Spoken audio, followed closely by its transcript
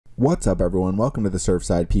What's up everyone, welcome to the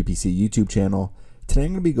Surfside PPC YouTube channel. Today I'm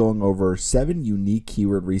going to be going over 7 unique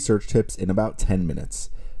keyword research tips in about 10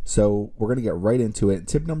 minutes. So we're going to get right into it.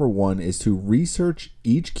 Tip number 1 is to research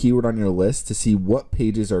each keyword on your list to see what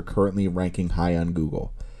pages are currently ranking high on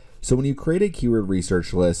Google. So when you create a keyword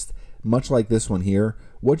research list, much like this one here,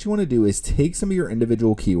 what you want to do is take some of your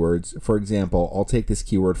individual keywords. For example, I'll take this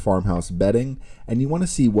keyword farmhouse bedding, and you want to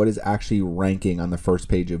see what is actually ranking on the first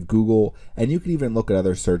page of Google. And you can even look at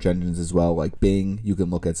other search engines as well, like Bing. You can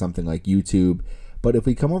look at something like YouTube. But if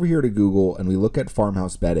we come over here to Google and we look at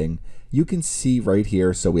farmhouse bedding, you can see right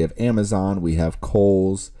here, so we have Amazon, we have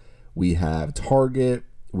Kohl's, we have Target,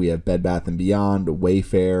 we have Bed Bath & Beyond,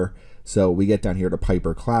 Wayfair. So we get down here to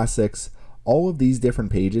Piper Classics. All of these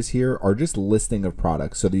different pages here are just listing of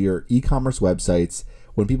products. So your e-commerce websites,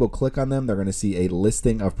 when people click on them, they're going to see a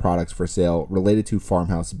listing of products for sale related to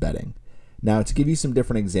farmhouse bedding. Now, to give you some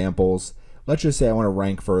different examples, let's just say I want to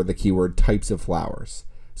rank for the keyword types of flowers.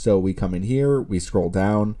 So we come in here, we scroll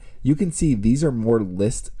down, you can see these are more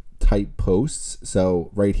list type posts. So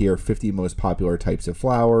right here, 50 most popular types of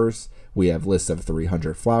flowers. We have lists of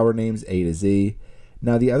 300 flower names, A to Z.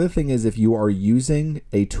 Now, the other thing is if you are using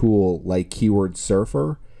a tool like Keyword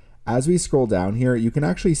Surfer, as we scroll down here, you can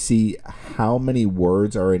actually see how many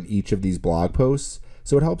words are in each of these blog posts.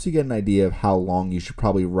 So it helps you get an idea of how long you should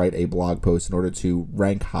probably write a blog post in order to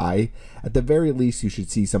rank high. At the very least, you should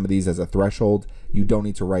see some of these as a threshold. You don't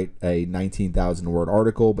need to write a 19,000 word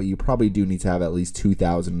article, but you probably do need to have at least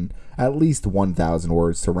 2,000, at least 1,000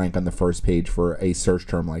 words to rank on the first page for a search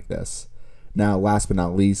term like this. Now, last but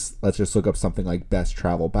not least, let's just look up something like best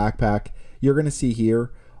travel backpack. You're going to see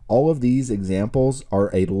here, all of these examples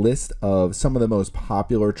are a list of some of the most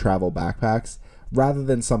popular travel backpacks rather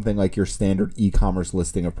than something like your standard e-commerce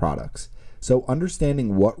listing of products. So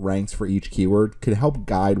understanding what ranks for each keyword could help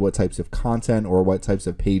guide what types of content or what types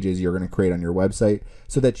of pages you're going to create on your website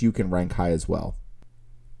so that you can rank high as well.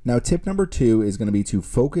 Now, tip number 2 is going to be to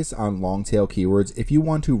focus on long tail keywords if you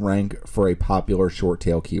want to rank for a popular short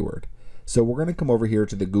tail keyword. So we're going to come over here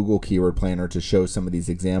to the Google Keyword Planner to show some of these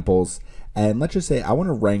examples. And let's just say I want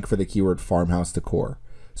to rank for the keyword farmhouse decor.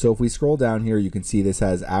 So if we scroll down here, you can see this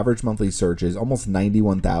has average monthly searches, almost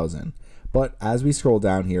 91,000. But as we scroll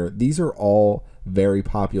down here, these are all very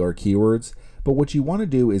popular keywords. But what you want to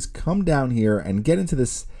do is come down here and get into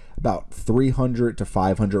this about 300 to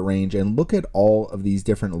 500 range and look at all of these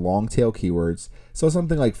different long tail keywords. So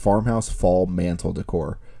something like farmhouse fall mantle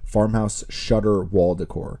decor, farmhouse shutter wall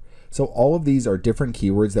decor. So all of these are different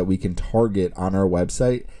keywords that we can target on our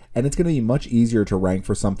website, and it's going to be much easier to rank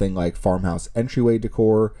for something like farmhouse entryway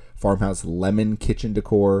decor, farmhouse lemon kitchen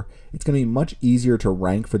decor. It's going to be much easier to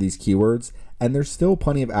rank for these keywords, and there's still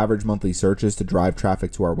plenty of average monthly searches to drive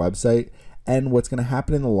traffic to our website. And what's going to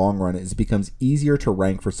happen in the long run is it becomes easier to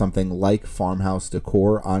rank for something like farmhouse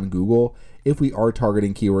decor on Google if we are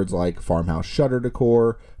targeting keywords like farmhouse shutter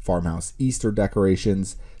decor, farmhouse Easter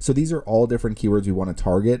decorations. So these are all different keywords we want to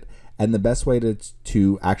target. And the best way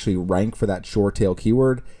to actually rank for that short tail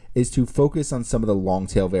keyword is to focus on some of the long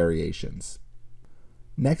tail variations.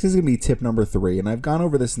 Next is going to be tip number 3, and I've gone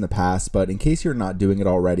over this in the past, but in case you're not doing it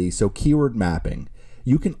already, so keyword mapping.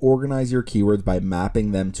 You can organize your keywords by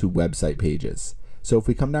mapping them to website pages. So if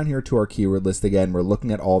we come down here to our keyword list again, we're looking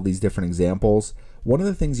at all these different examples. One of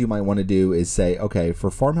the things you might want to do is say, okay, for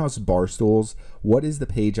farmhouse bar stools, what is the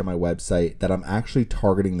page on my website that I'm actually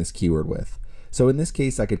targeting this keyword with? So in this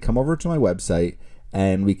case, I could come over to my website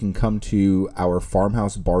and we can come to our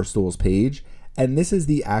farmhouse bar stools page. And this is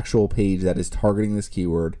the actual page that is targeting this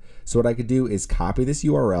keyword. So what I could do is copy this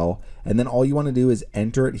URL, and then all you want to do is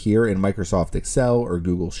enter it here in Microsoft Excel or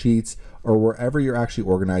Google Sheets or wherever you're actually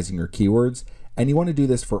organizing your keywords. And you want to do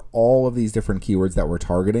this for all of these different keywords that we're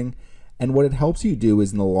targeting. And what it helps you do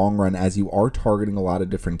is in the long run, as you are targeting a lot of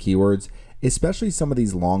different keywords, especially some of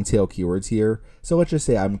these long tail keywords here. So let's just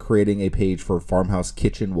say I'm creating a page for farmhouse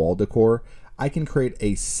kitchen wall decor. I can create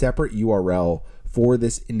a separate URL for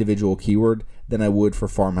this individual keyword than I would for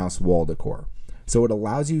farmhouse wall decor. So it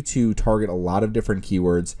allows you to target a lot of different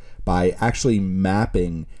keywords by actually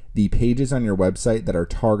mapping the pages on your website that are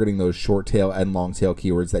targeting those short tail and long tail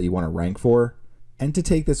keywords that you want to rank for. And to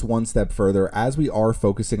take this one step further, as we are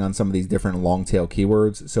focusing on some of these different long tail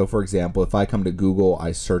keywords, so for example, if I come to Google,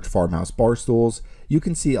 I search farmhouse bar stools, you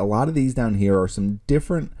can see a lot of these down here are some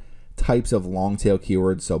different types of long tail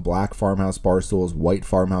keywords. So black farmhouse bar stools, white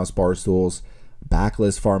farmhouse bar stools,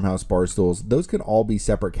 backlist farmhouse bar stools, those can all be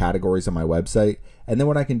separate categories on my website. And then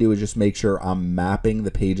what I can do is just make sure I'm mapping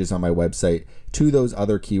the pages on my website to those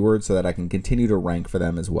other keywords so that I can continue to rank for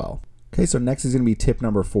them as well. Okay, so next is going to be tip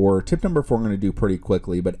number 4. Tip number 4 I'm going to do pretty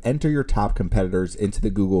quickly, but enter your top competitors into the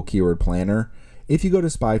Google Keyword Planner. If you go to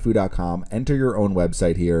spyfu.com, enter your own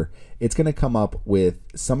website here, it's going to come up with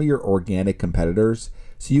some of your organic competitors.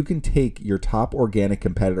 So you can take your top organic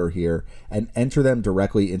competitor here and enter them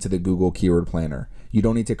directly into the Google Keyword Planner. You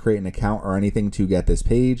don't need to create an account or anything to get this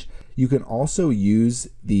page. You can also use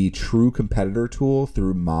the True Competitor tool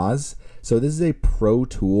through Moz. So this is a pro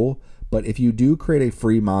tool, but if you do create a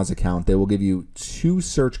free Moz account, they will give you 2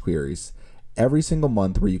 search queries every single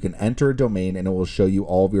month where you can enter a domain and it will show you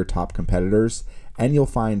all of your top competitors and you'll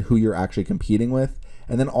find who you're actually competing with.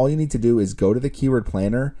 And then all you need to do is go to the Keyword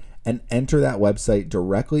Planner and enter that website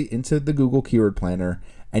directly into the Google Keyword Planner,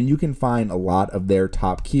 and you can find a lot of their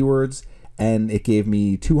top keywords, and it gave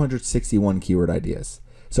me 261 keyword ideas.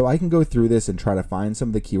 So I can go through this and try to find some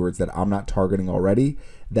of the keywords that I'm not targeting already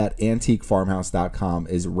that antiquefarmhouse.com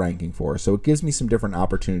is ranking for. So it gives me some different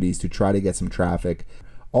opportunities to try to get some traffic.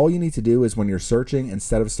 All you need to do is when you're searching,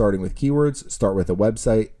 instead of starting with keywords, start with a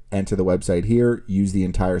website, enter the website here, use the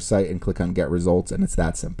entire site and click on get results, and it's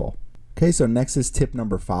that simple. Okay, so next is tip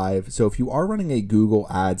number 5. So if you are running a Google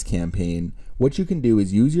Ads campaign, what you can do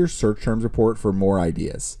is use your search terms report for more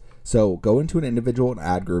ideas. So go into an individual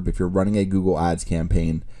ad group if you're running a Google Ads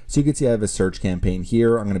campaign. So you can see I have a search campaign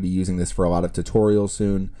here. I'm going to be using this for a lot of tutorials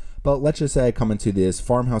soon. But let's just say I come into this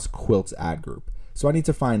farmhouse quilts ad group. So I need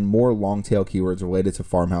to find more long tail keywords related to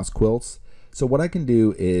farmhouse quilts. So what I can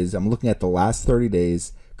do is I'm looking at the last 30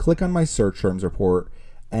 days, click on my search terms report,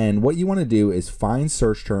 and what you want to do is find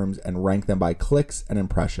search terms and rank them by clicks and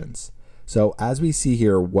impressions. So as we see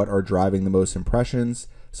here, what are driving the most impressions?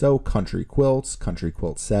 So country quilts, country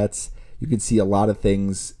quilt sets. You can see a lot of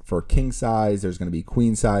things for king size. There's going to be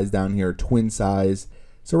queen size down here, twin size.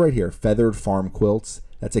 So right here, feathered farm quilts.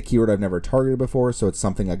 That's a keyword I've never targeted before, so it's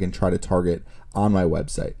something I can try to target on my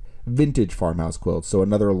website. Vintage farmhouse quilts, so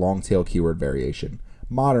another long tail keyword variation.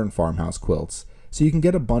 Modern farmhouse quilts. So you can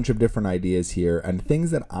get a bunch of different ideas here and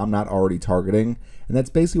things that I'm not already targeting, and that's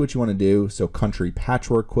basically what you want to do. So country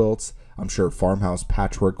patchwork quilts. I'm sure farmhouse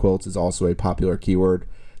patchwork quilts is also a popular keyword.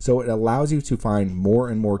 So it allows you to find more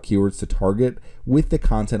and more keywords to target with the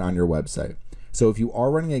content on your website. So if you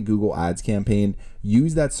are running a Google Ads campaign,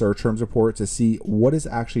 use that search terms report to see what is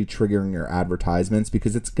actually triggering your advertisements,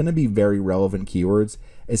 because it's going to be very relevant keywords.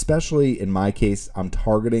 Especially in my case, I'm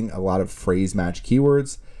targeting a lot of phrase match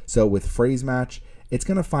keywords. So with phrase match, it's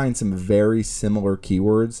going to find some very similar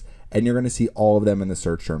keywords and you're going to see all of them in the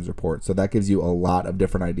search terms report. So that gives you a lot of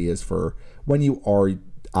different ideas for when you are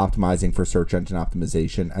optimizing for search engine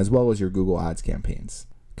optimization, as well as your Google Ads campaigns.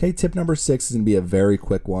 Okay, tip number 6 is going to be a very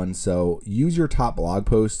quick one. So use your top blog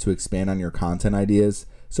posts to expand on your content ideas.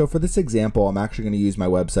 So for this example, I'm actually going to use my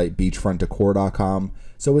website, beachfrontdecor.com.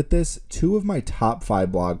 So with this, 2 of my top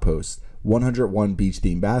 5 blog posts, 101 beach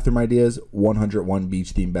theme bathroom ideas, 101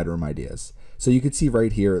 beach theme bedroom ideas. So you can see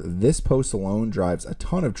right here, this post alone drives a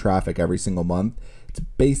ton of traffic every single month. It's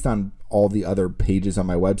based on all the other pages on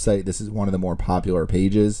my website. This is one of the more popular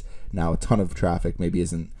pages. Now a ton of traffic maybe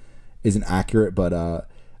isn't accurate, but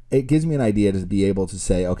it gives me an idea to be able to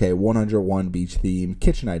say, okay, 101 beach theme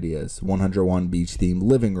kitchen ideas, 101 beach theme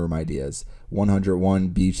living room ideas, 101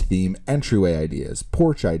 beach theme entryway ideas,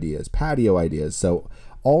 porch ideas, patio ideas. So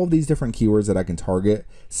all of these different keywords that I can target,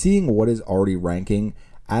 seeing what is already ranking.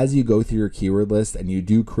 As you go through your keyword list and you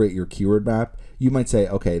do create your keyword map, you might say,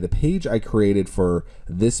 okay, the page I created for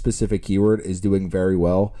this specific keyword is doing very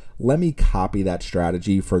well. Let me copy that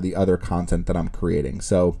strategy for the other content that I'm creating.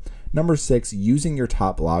 So number 6, using your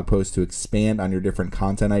top blog post to expand on your different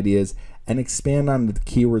content ideas and expand on the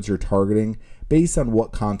keywords you're targeting based on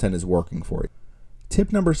what content is working for you.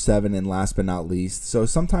 Tip number 7, and last but not least, so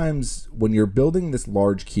sometimes when you're building this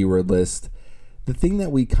large keyword list, the thing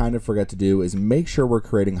that we kind of forget to do is make sure we're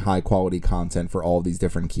creating high quality content for all of these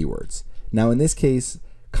different keywords. Now in this case,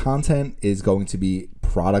 content is going to be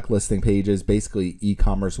product listing pages, basically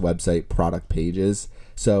e-commerce website product pages.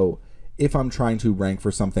 So if I'm trying to rank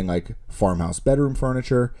for something like farmhouse bedroom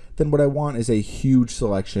furniture, then what I want is a huge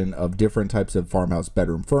selection of different types of farmhouse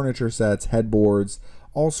bedroom furniture sets, headboards,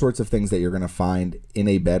 all sorts of things that you're going to find in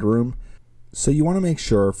a bedroom. So you want to make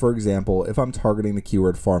sure, for example, if I'm targeting the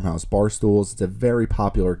keyword farmhouse bar stools, it's a very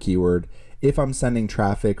popular keyword. If I'm sending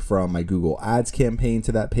traffic from my Google Ads campaign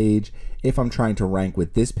to that page, if I'm trying to rank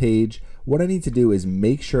with this page, what I need to do is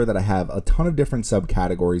make sure that I have a ton of different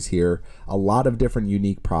subcategories here, a lot of different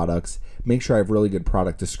unique products, make sure I have really good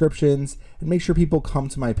product descriptions, and make sure people come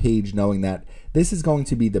to my page knowing that this is going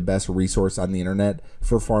to be the best resource on the internet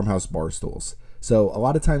for farmhouse bar stools. So a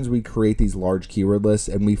lot of times we create these large keyword lists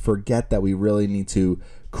and we forget that we really need to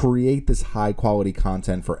create this high quality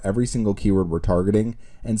content for every single keyword we're targeting.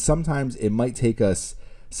 And sometimes it might take us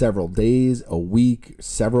several days, a week,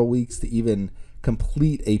 several weeks to even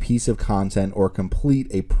complete a piece of content or complete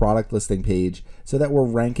a product listing page so that we're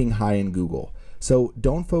ranking high in Google. So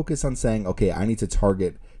don't focus on saying, okay, I need to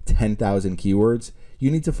target 10,000 keywords. You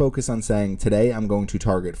need to focus on saying, today I'm going to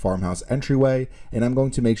target farmhouse entryway, and I'm going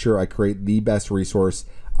to make sure I create the best resource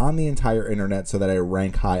on the entire internet so that I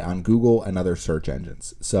rank high on Google and other search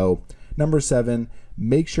engines. So number 7,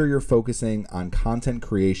 make sure you're focusing on content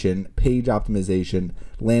creation, page optimization,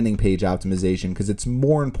 landing page optimization, because it's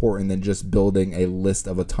more important than just building a list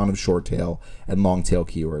of a ton of short tail and long tail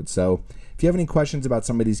keywords. So if you have any questions about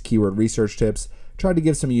some of these keyword research tips, try to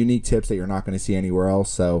give some unique tips that you're not going to see anywhere else.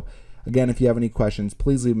 So again, if you have any questions,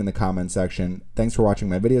 please leave them in the comment section. Thanks for watching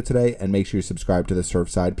my video today, and make sure you subscribe to the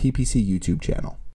Surfside PPC YouTube channel.